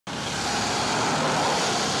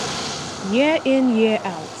Year in, year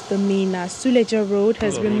out, the Minna-Suleja Road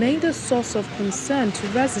has remained a source of concern to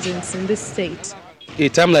residents in this state. A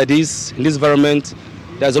time like this, in this environment,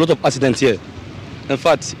 there's a lot of accidents here. In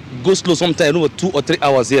fact, go slow sometimes over 2 or 3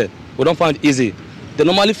 hours here. We don't find it easy. They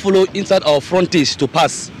normally follow inside our frontage to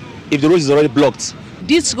pass if the road is already blocked.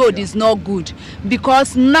 This road is not good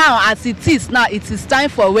because now, as it is now, it is time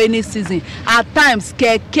for rainy season. At times,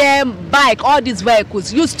 keke, bike, all these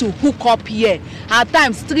vehicles used to hook up here. At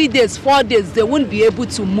times, 3 days, 4 days, they won't be able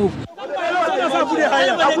to move.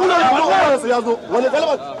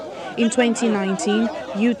 In 2019,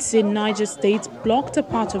 youths in Niger State blocked a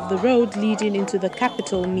part of the road leading into the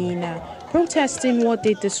capital, Minna, protesting what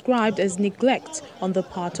they described as neglect on the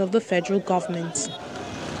part of the federal government.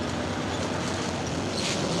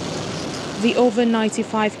 The over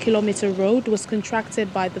 95-kilometer road was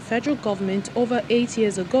contracted by the federal government over 8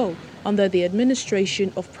 years ago under the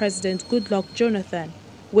administration of President Goodluck Jonathan,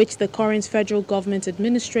 which the current federal government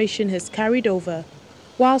administration has carried over.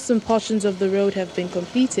 While some portions of the road have been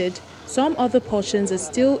completed, some other portions are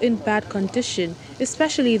still in bad condition,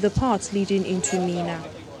 especially the parts leading into Minna.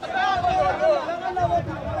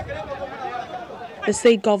 The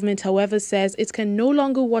state government, however, says it can no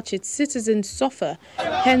longer watch its citizens suffer,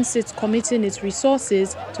 hence it's committing its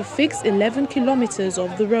resources to fix 11 kilometers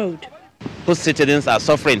of the road. Whose citizens are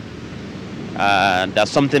suffering, that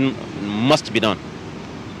something must be done.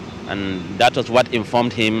 And that was what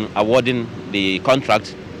informed him awarding the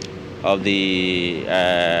contract of the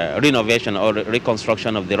renovation or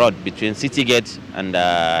reconstruction of the road between City Gate and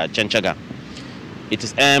Chenchaga. It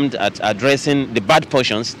is aimed at addressing the bad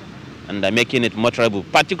portions and making it more travelable,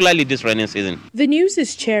 particularly this rainy season. The news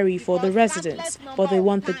is cheery for the residents, but they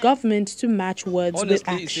want the government to match words with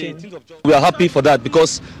action. We are happy for that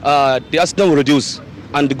because the accident will reduce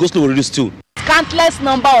and the go-slow will reduce too. Countless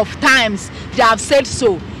number of times they have said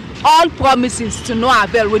so. All promises to no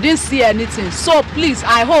avail. We didn't see anything. So please,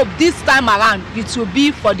 I hope this time around it will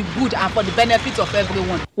be for the good and for the benefit of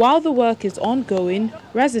everyone. While the work is ongoing,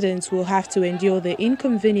 residents will have to endure the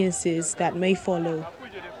inconveniences that may follow.